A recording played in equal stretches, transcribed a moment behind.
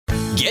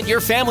Get your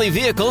family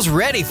vehicles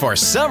ready for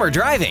summer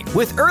driving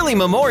with early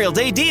Memorial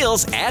Day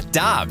deals at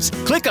Dobbs.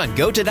 Click on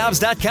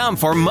GoToDobbs.com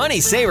for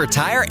money saver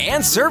tire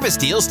and service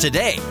deals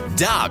today.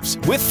 Dobbs,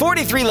 with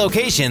 43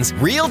 locations,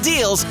 real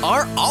deals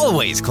are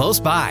always close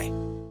by.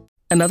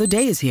 Another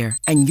day is here,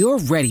 and you're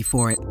ready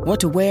for it. What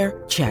to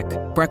wear? Check.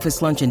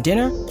 Breakfast, lunch, and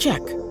dinner? Check.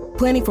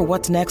 Planning for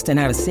what's next and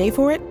how to save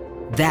for it?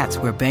 That's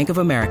where Bank of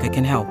America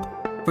can help.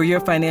 For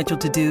your financial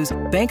to-dos,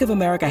 Bank of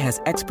America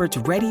has experts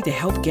ready to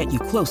help get you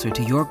closer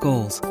to your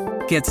goals.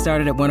 Get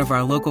started at one of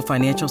our local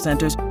financial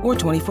centers or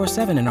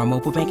 24/7 in our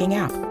mobile banking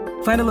app.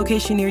 Find a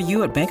location near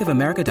you at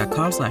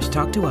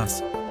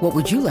bankofamerica.com/talktous. What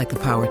would you like the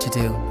power to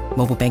do?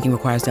 Mobile banking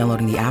requires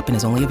downloading the app and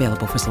is only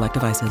available for select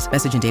devices.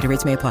 Message and data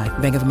rates may apply.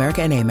 Bank of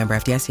America N.A., member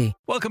FDIC.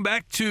 Welcome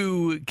back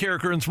to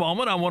Carricker and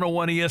Smallman on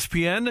 101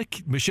 ESPN.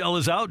 Michelle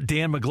is out,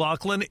 Dan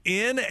McLaughlin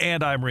in,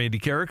 and I'm Randy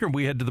Carricker.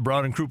 We head to the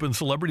Brown and Crouppen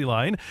Celebrity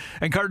Line.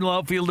 And Cardinal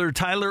outfielder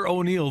Tyler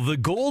O'Neill, the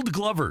Gold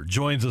Glover,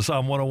 joins us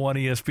on 101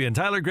 ESPN.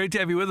 Tyler, great to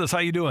have you with us. How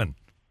you doing?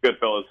 Good,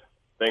 fellas.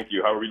 Thank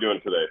you. How are we doing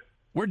today?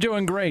 We're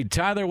doing great.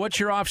 Tyler, what's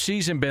your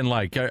off-season been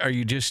like? Are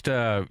you just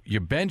you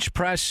bench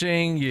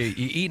pressing? You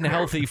eating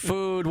healthy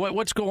food?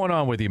 What's going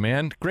on with you,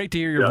 man? Great to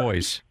hear your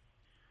voice.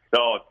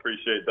 No,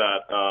 appreciate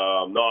that.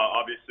 No,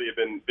 obviously I've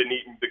been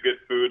eating the good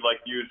food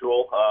like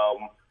usual.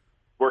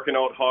 Working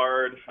out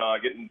hard,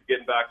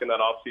 getting back in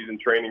that off-season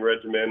training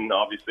regimen.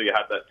 Obviously, I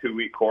had that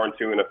 2-week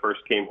quarantine when I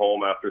first came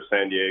home after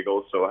San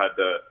Diego, so I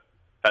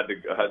had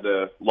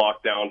to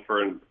lock down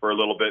for a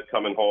little bit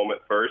coming home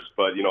at first.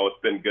 But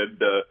it's been good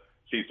to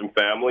see some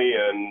family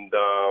and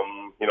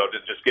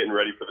just getting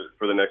ready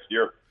for the next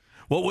year.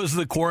 What was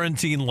the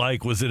quarantine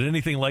like? Was it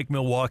anything like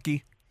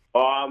Milwaukee?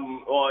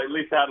 Well, at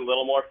least I had a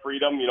little more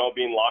freedom.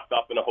 Being locked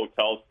up in a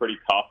hotel is pretty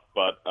tough,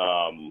 but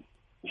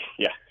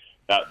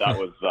that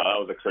was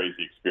a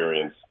crazy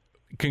experience.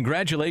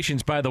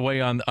 Congratulations, by the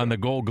way, on the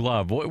Gold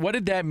Glove. What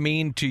did that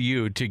mean to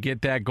you to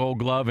get that Gold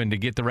Glove and to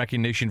get the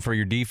recognition for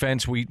your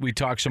defense? We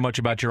talk so much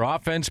about your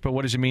offense, but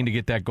what does it mean to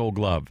get that Gold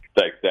Glove?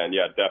 Thanks, Dan.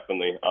 Yeah,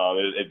 definitely.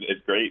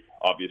 It's great.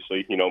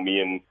 Obviously,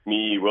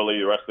 me, Willie,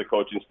 the rest of the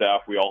coaching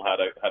staff, we all had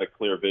a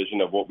clear vision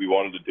of what we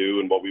wanted to do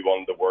and what we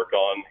wanted to work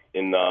on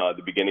in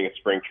the beginning of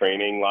spring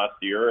training last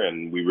year,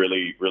 and we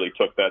really, really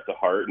took that to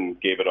heart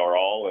and gave it our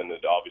all, and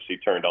it obviously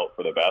turned out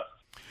for the best.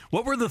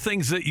 What were the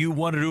things that you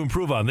wanted to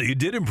improve on, that you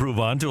did improve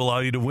on to allow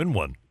you to win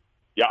one?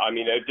 Yeah,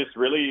 it just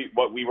really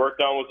what we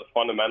worked on was the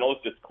fundamentals,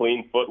 just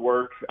clean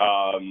footwork,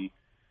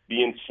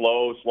 being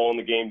slowing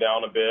the game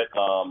down a bit,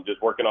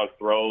 just working on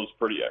throws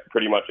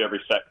pretty much every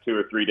 2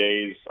 or 3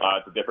 days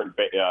to different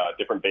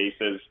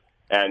bases,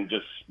 and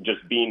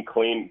just being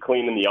clean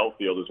in the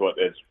outfield is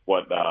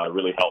what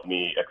really helped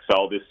me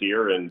excel this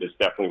year, and is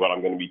definitely what I'm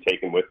going to be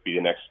taking with me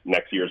the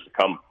next years to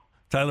come.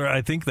 Tyler,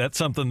 I think that's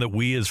something that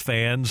we as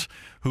fans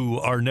who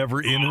are never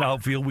in an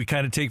outfield, we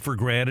kind of take for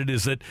granted,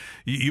 is that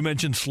you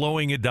mentioned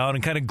slowing it down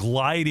and kind of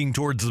gliding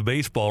towards the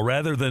baseball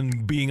rather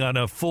than being on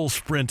a full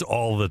sprint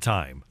all the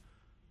time.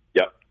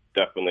 Yep,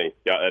 definitely.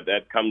 Yeah,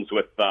 that comes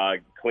with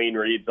clean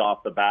reads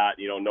off the bat,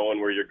 knowing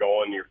where you're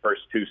going, your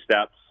first 2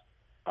 steps,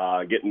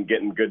 getting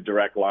good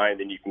direct line,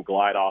 then you can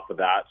glide off of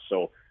that.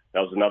 So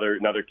that was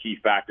another key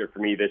factor for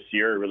me this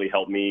year. It really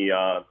helped me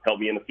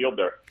in the field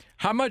there.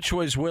 How much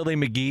was Willie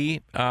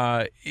McGee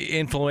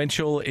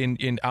influential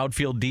in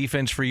outfield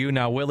defense for you?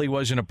 Now, Willie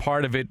wasn't a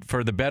part of it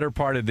for the better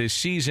part of this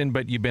season,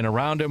 but you've been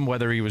around him,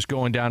 whether he was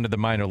going down to the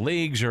minor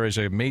leagues or as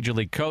a major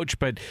league coach.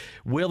 But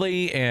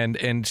Willie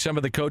and some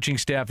of the coaching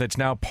staff that's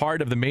now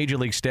part of the major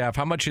league staff,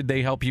 how much did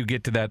they help you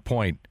get to that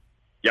point?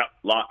 Yeah,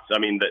 lots.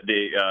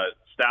 The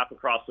staff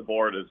across the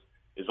board is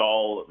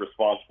all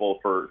responsible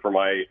for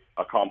my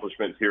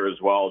accomplishments here as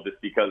well, just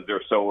because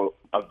they're so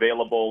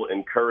available,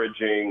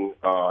 encouraging,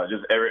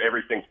 just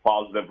everything's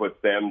positive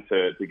with them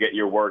to get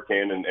your work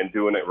in and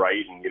doing it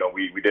right. And,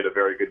 we did a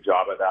very good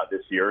job at that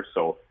this year.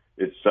 So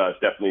it's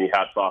definitely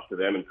hats off to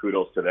them and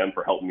kudos to them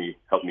for helping me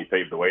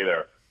pave the way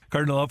there.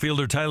 Cardinal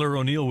outfielder Tyler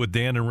O'Neill with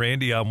Dan and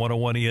Randy on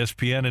 101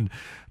 ESPN. And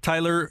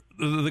Tyler,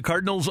 the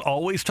Cardinals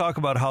always talk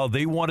about how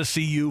they want to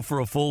see you for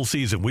a full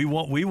season. We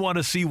want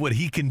to see what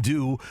he can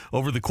do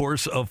over the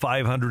course of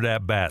 500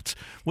 at-bats.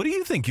 What do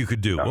you think you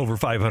could do over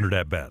 500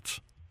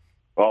 at-bats?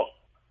 Well,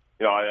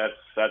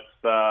 that's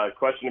a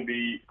question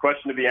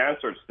to be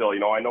answered still.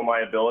 I know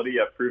my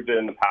ability. I've proved it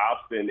in the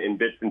past in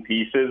bits and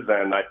pieces,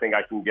 and I think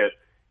I can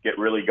get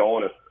really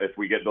going if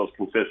we get those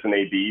consistent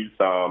ABs.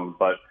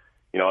 But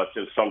it's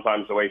just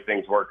sometimes the way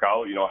things work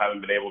out. I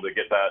haven't been able to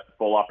get that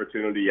full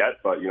opportunity yet,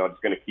 but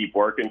just going to keep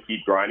working,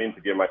 keep grinding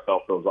to give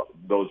myself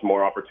those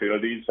more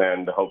opportunities,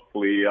 and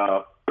hopefully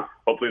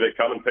they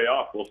come and pay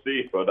off. We'll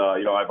see, but I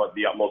have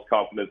the utmost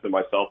confidence in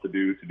myself to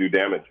do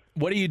damage.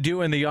 What do you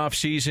do in the off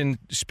season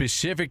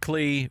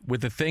specifically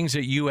with the things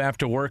that you have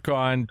to work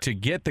on to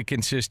get the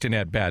consistent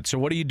at bat? So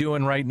what are you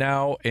doing right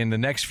now in the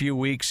next few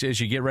weeks as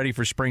you get ready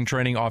for spring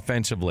training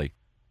offensively?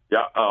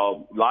 Yeah,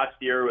 last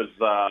year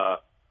was.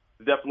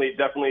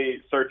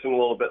 Definitely searching a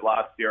little bit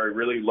last year,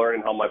 really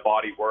learning how my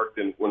body worked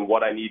and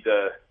what I need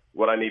to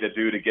what I need to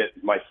do to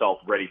get myself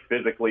ready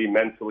physically,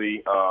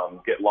 mentally,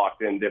 get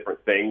locked in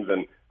different things.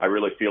 And I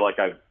really feel like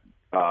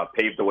I've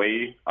paved the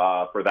way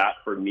for that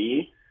for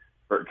me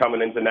for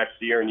coming into next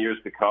year and years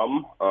to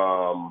come.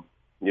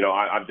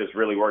 I'm just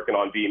really working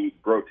on being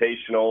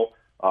rotational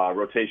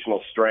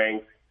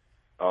strength.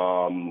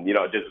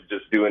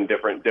 Just doing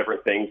different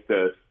things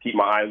to keep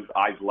my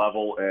eyes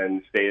level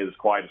and stay as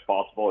quiet as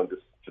possible and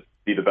just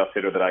be the best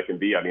hitter that I can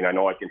be. I mean, I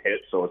know I can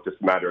hit, so it's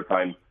just a matter of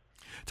time.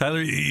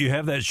 Tyler, you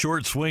have that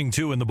short swing,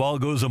 too, and the ball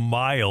goes a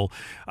mile.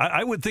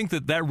 I would think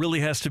that really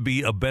has to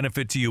be a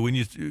benefit to you. When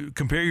you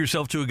compare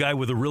yourself to a guy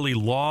with a really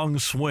long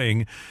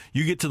swing,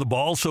 you get to the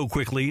ball so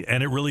quickly,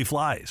 and it really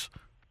flies.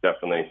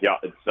 Definitely. Yeah,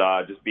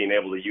 it's just being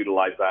able to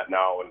utilize that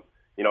now and,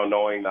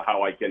 knowing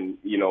how I can,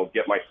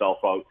 get myself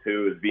out,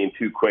 too, is being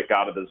too quick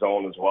out of the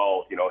zone as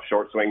well.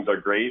 Short swings are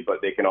great,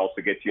 but they can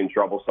also get you in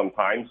trouble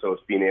sometimes. So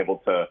it's being able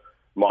to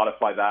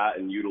modify that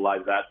and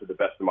utilize that to the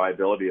best of my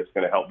ability. It's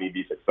going to help me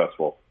be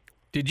successful.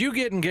 Did you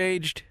get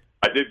engaged?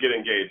 I did get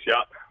engaged,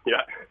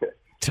 yeah.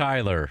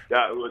 Tyler.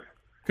 Yeah, it was.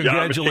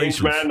 Congratulations. Yeah, I'm a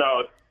changed man now.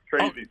 It's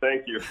crazy.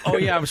 Thank you. Oh,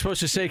 yeah, I'm supposed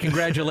to say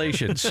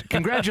congratulations.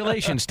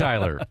 Congratulations,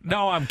 Tyler.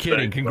 No, I'm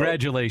kidding. Thanks,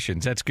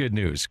 congratulations. That's good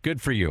news.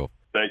 Good for you.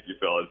 Thank you,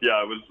 fellas.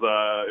 Yeah, it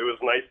was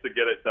nice to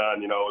get it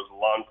done. It was a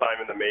long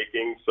time in the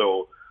making,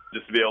 so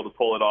just to be able to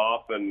pull it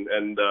off and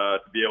to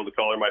be able to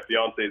call her my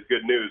fiance is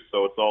good news.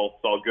 So it's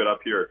all good up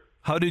here.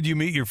 How did you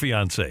meet your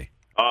fiance?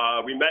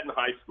 We met in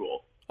high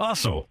school.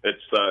 Awesome. So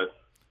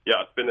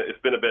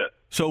it's been a bit.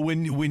 So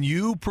when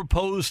you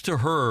proposed to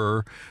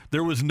her,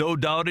 there was no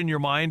doubt in your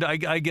mind,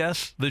 I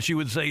guess, that she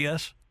would say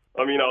yes?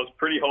 I mean, I was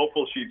pretty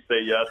hopeful she'd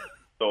say yes.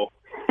 So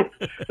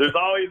there's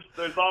always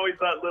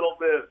that little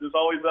bit. There's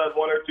always that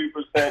 1 or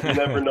 2%. You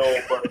never know.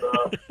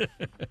 But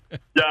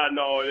yeah,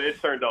 no, it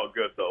turned out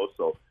good though.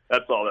 So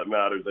that's all that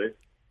matters, eh?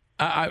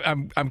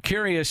 I'm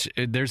curious.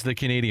 There's the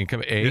Canadian.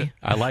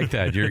 I like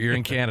that. You're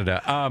in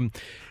Canada. I'm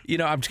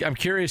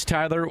curious,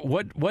 Tyler.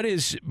 What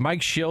is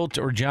Mike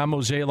Shildt or John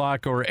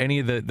Mozeliak or any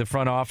of the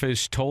front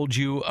office told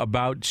you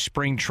about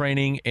spring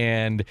training?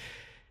 And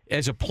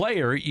as a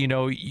player,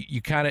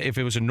 you kind of, if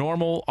it was a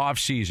normal off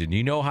season,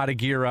 you know how to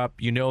gear up.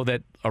 You know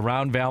that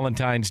around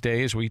Valentine's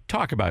Day, as we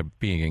talk about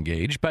being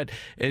engaged, but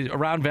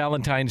around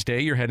Valentine's Day,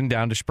 you're heading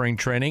down to spring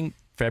training.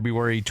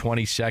 February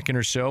 22nd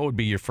or so would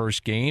be your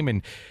first game,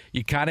 and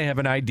you kind of have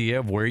an idea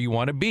of where you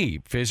want to be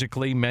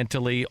physically,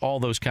 mentally, all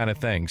those kind of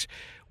things.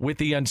 With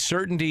the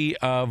uncertainty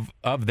of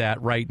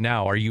that right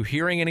now, are you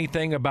hearing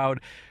anything about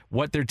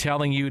what they're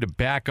telling you to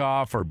back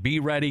off or be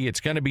ready? It's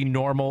going to be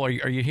normal. Are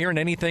you hearing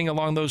anything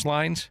along those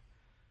lines?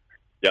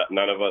 Yeah,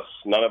 none of us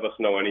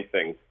know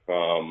anything.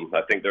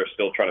 I think they're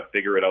still trying to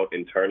figure it out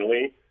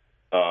internally.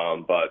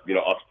 But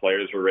us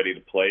players are ready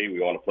to play. We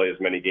want to play as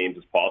many games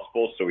as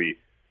possible, so we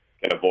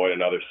can avoid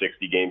another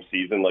 60-game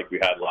season like we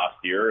had last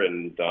year.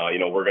 And,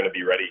 we're going to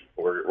be ready.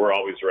 We're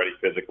always ready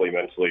physically,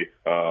 mentally.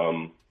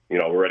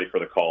 We're ready for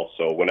the call.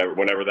 So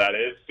whenever that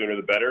is, sooner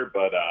the better.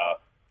 But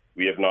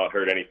we have not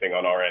heard anything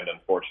on our end,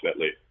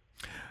 unfortunately.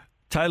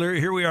 Tyler,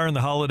 here we are in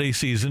the holiday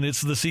season.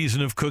 It's the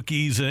season of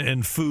cookies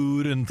and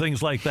food and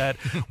things like that.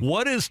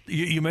 What is,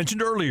 you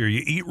mentioned earlier,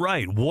 you eat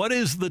right. What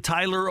is the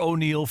Tyler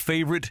O'Neill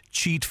favorite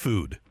cheat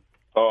food?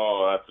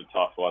 Oh, that's a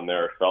tough one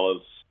there,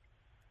 fellas.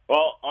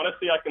 Well,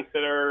 honestly, I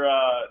consider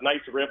nice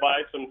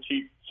ribeye some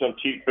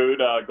cheap food.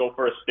 Go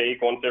for a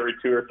steak once every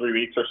 2 or 3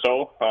 weeks or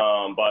so.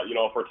 But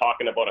if we're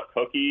talking about a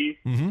cookie,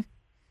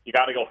 you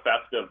got to go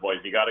festive, boys.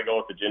 You got to go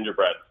with the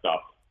gingerbread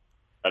stuff.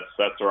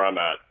 That's where I'm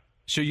at.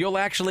 So you'll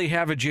actually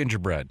have a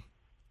gingerbread?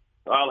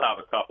 I'll have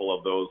a couple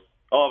of those.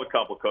 I'll have a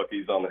couple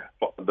cookies on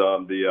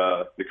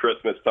the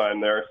Christmas time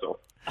there. So.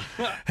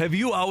 Have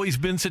you always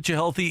been such a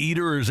healthy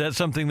eater, or is that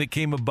something that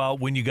came about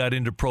when you got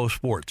into pro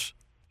sports?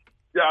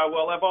 Yeah,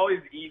 well, I've always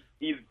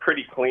ate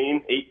pretty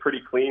clean,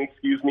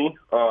 excuse me.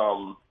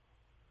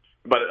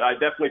 But I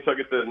definitely took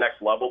it to the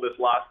next level this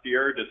last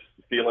year, just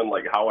feeling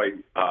like how I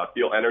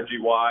feel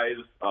energy-wise.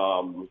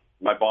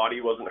 My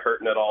body wasn't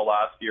hurting at all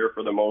last year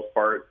for the most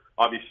part.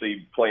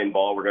 Obviously, playing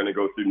ball, we're going to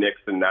go through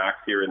nicks and knacks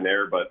here and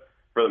there, but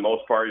for the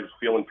most part, he's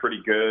feeling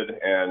pretty good,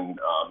 and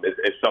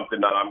it's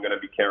something that I'm going to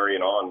be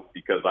carrying on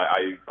because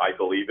I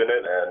believe in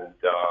it, and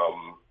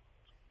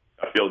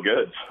I feel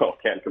good, so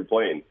can't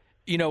complain.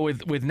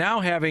 With now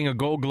having a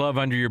Gold Glove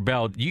under your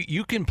belt,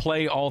 you can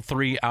play all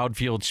 3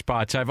 outfield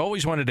spots. I've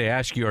always wanted to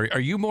ask you, are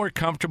you more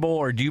comfortable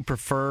or do you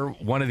prefer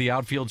one of the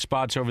outfield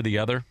spots over the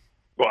other?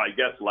 Well, I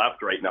guess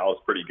left right now is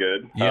pretty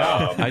good.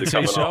 Yeah, I'd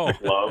say so.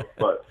 Glove,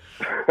 but,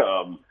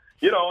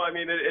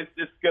 it's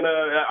just going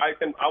to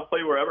 – I'll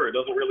play wherever. It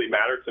doesn't really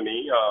matter to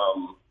me.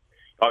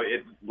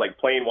 Like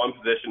playing one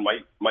position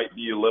might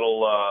be a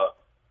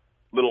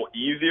little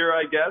easier,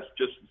 I guess,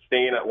 just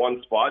staying at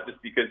one spot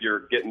just because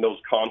you're getting those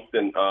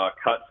constant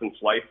cuts and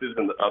slices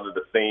out of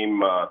the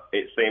same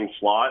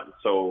slot.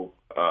 So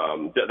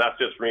that's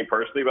just for me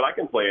personally, but I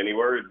can play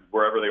anywhere,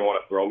 wherever they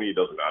want to throw me. It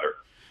doesn't matter.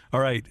 All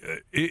right.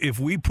 If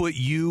we put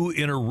you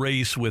in a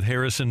race with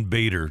Harrison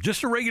Bader,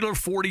 just a regular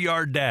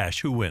 40-yard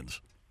dash, who wins?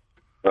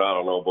 I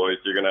don't know, boys.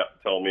 You're going to have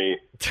to tell me.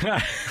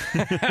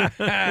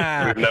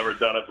 We've never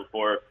done it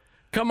before.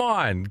 Come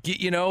on,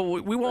 we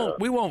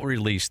won't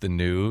release the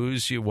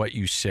news, what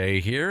you say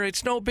here.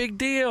 It's no big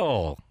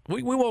deal.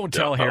 We won't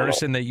tell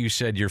Harrison that you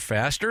said you're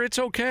faster. It's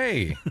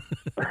okay.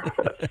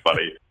 That's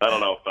funny. I don't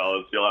know,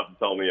 fellas. You'll have to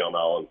tell me on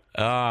that one.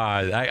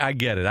 I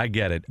get it.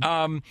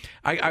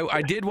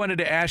 I did wanted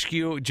to ask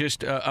you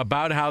just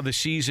about how the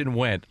season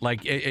went.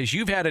 Like, as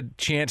you've had a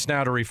chance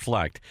now to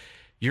reflect.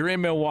 You're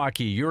in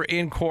Milwaukee. You're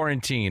in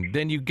quarantine.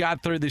 Then you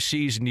got through the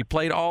season. You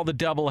played all the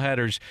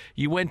doubleheaders.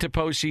 You went to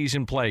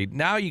postseason play.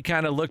 Now you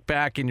kind of look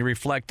back and you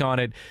reflect on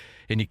it,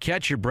 and you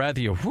catch your breath.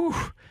 You go, whew.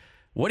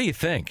 What do you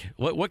think?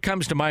 What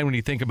comes to mind when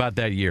you think about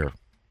that year?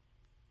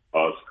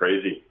 Oh, it's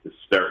crazy. Just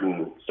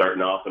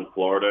starting off in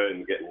Florida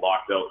and getting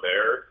locked out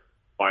there.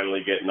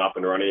 Finally getting up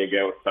and running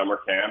again with summer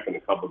camp and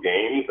a couple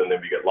games, and then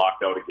we get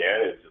locked out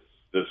again.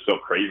 It's so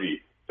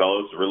crazy,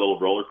 fellas. A little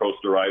roller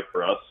coaster ride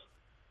for us.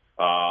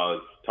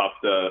 It's tough.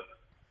 It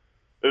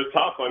was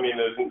tough. I mean,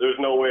 there's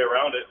no way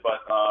around it. But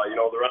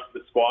the rest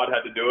of the squad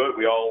had to do it.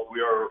 We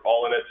were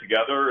all in it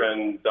together,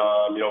 and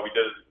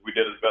we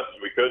did as best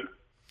as we could.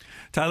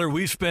 Tyler,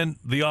 we spent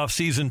the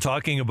offseason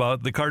talking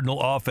about the Cardinal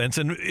offense,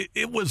 and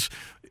it was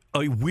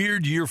a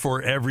weird year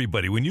for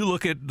everybody. When you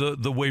look at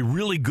the way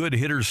really good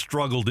hitters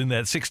struggled in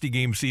that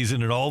 60-game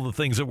season and all the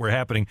things that were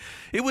happening,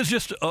 it was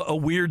just a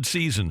weird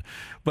season.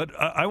 But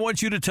I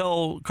want you to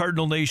tell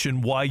Cardinal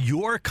Nation why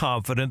you're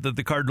confident that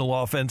the Cardinal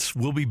offense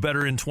will be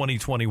better in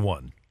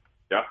 2021.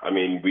 Yeah, I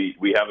mean,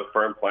 we have a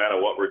firm plan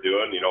of what we're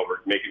doing.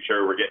 We're making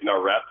sure we're getting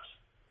our reps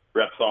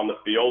on the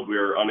field. We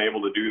were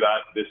unable to do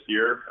that this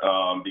year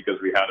because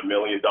we had 1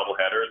 million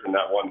doubleheaders in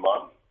that 1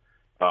 month.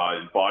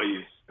 His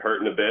body's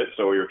hurting a bit,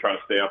 so we were trying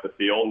to stay off the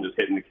field and just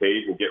hitting the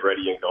cage and get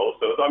ready and go.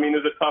 So, I mean,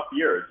 it was a tough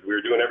year. We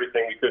were doing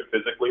everything we could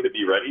physically to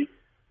be ready.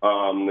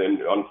 And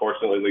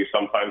unfortunately,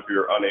 sometimes we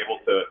were unable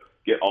to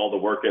get all the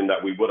work in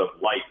that we would have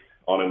liked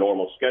on a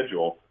normal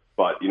schedule.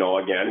 But,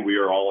 again, we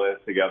were all in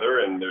it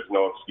together, and there's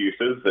no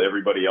excuses.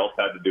 Everybody else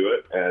had to do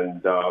it,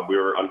 and we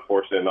were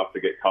unfortunate enough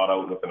to get caught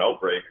out with an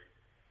outbreak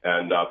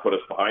and put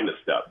us behind a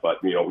step.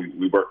 But,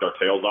 we worked our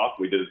tails off.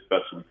 We did as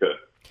best we could.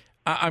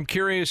 I'm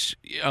curious,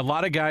 a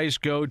lot of guys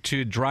go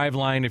to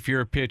driveline if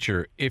you're a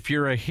pitcher. If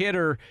you're a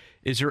hitter,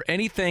 is there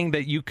anything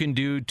that you can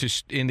do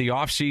in the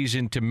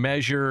offseason to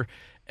measure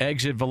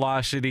exit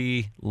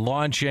velocity,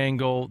 launch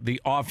angle, the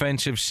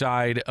offensive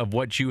side of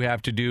what you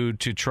have to do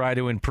to try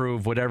to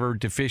improve whatever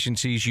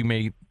deficiencies you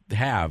may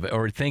have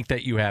or think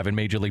that you have in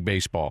Major League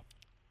Baseball?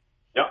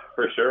 Yeah,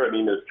 for sure. I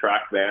mean, there's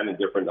TrackMan and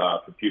different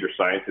computer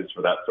scientists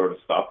for that sort of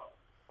stuff.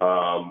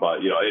 But,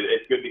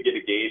 it's good to get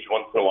a gauge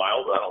once in a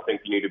while, but I don't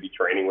think you need to be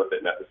training with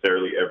it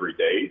necessarily every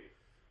day.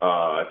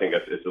 I think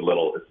it's just a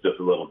little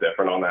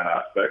different on that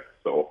aspect.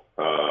 So,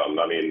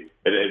 I mean,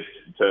 it's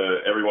to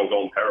everyone's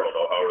own peril,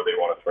 though, however they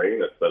want to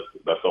train.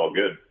 That's all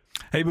good.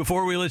 Hey,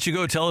 before we let you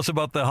go, tell us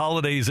about the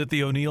holidays at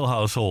the O'Neill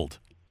household.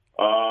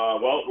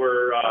 Well,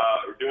 we're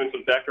doing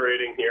some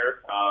decorating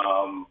here.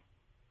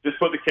 Just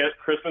put the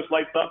Christmas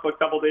lights up a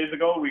couple days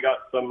ago. We got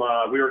some.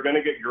 We were going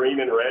to get green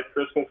and red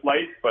Christmas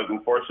lights, but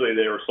unfortunately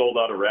they were sold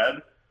out of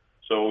red,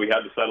 so we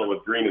had to settle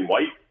with green and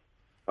white.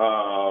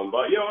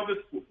 But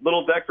just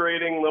little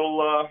decorating,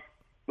 little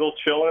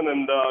chilling,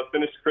 and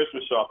finished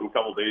Christmas shopping a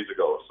couple days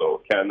ago.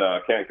 So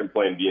can't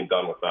complain being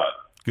done with that.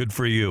 Good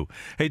for you.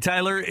 Hey,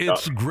 Tyler,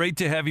 it's great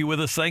to have you with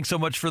us. Thanks so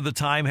much for the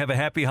time. Have a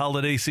happy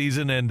holiday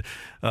season, and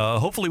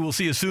hopefully we'll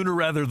see you sooner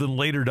rather than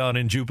later down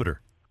in Jupiter.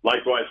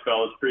 Likewise,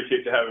 fellas.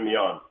 Appreciate you having me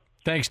on.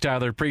 Thanks,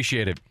 Tyler.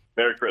 Appreciate it.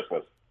 Merry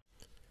Christmas.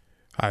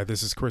 Hi,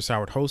 this is Chris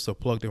Howard, host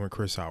of Plugged In with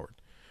Chris Howard.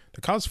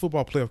 The College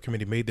Football Playoff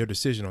Committee made their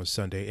decision on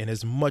Sunday, and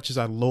as much as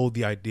I loathe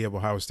the idea of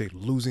Ohio State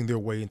losing their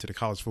way into the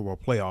College Football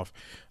Playoff,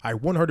 I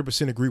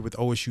 100% agree with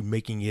OSU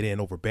making it in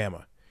over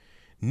Bama.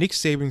 Nick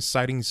Saban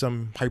citing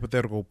some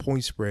hypothetical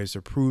point spreads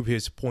to prove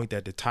his point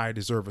that the Tide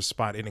deserve a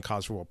spot in the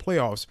College Football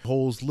Playoffs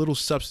holds little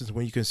substance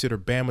when you consider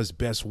Bama's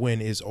best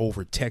win is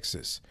over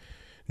Texas.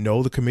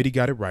 No, the committee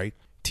got it right.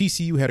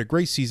 TCU had a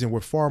great season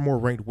with far more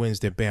ranked wins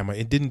than Bama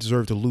and didn't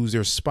deserve to lose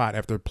their spot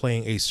after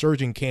playing a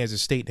surging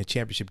Kansas State in a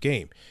championship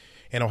game.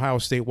 And Ohio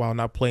State, while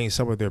not playing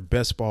some of their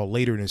best ball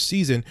later in the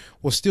season,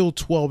 was still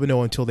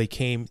 12-0 until they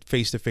came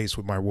face-to-face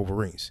with my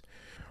Wolverines.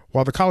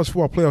 While the college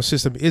football playoff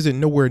system isn't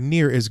nowhere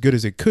near as good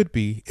as it could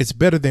be, it's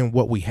better than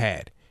what we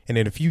had. And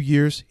in a few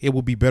years, it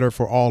will be better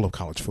for all of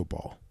college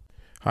football.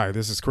 Hi,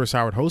 this is Chris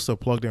Howard, host of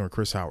Plugged In with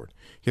Chris Howard.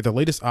 Get the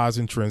latest odds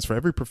and trends for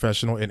every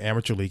professional and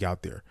amateur league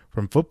out there.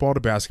 From football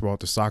to basketball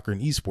to soccer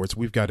and esports,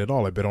 we've got it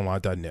all at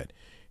betonline.net.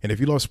 And if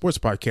you love sports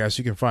podcasts,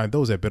 you can find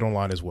those at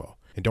BetOnline as well.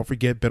 And don't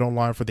forget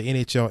BetOnline for the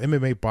NHL,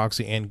 MMA,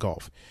 boxing, and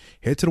golf.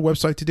 Head to the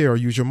website today or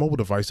use your mobile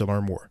device to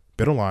learn more.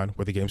 BetOnline,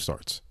 where the game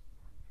starts.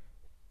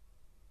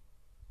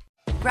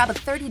 Grab a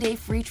 30-day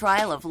free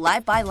trial of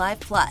Live by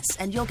Live Plus,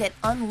 and you'll get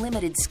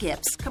unlimited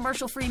skips,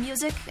 commercial-free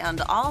music,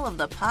 and all of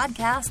the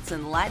podcasts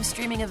and live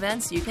streaming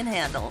events you can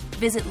handle.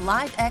 Visit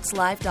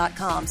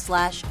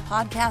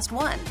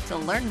livexlive.com/podcast1 to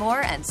learn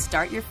more and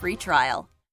start your free trial.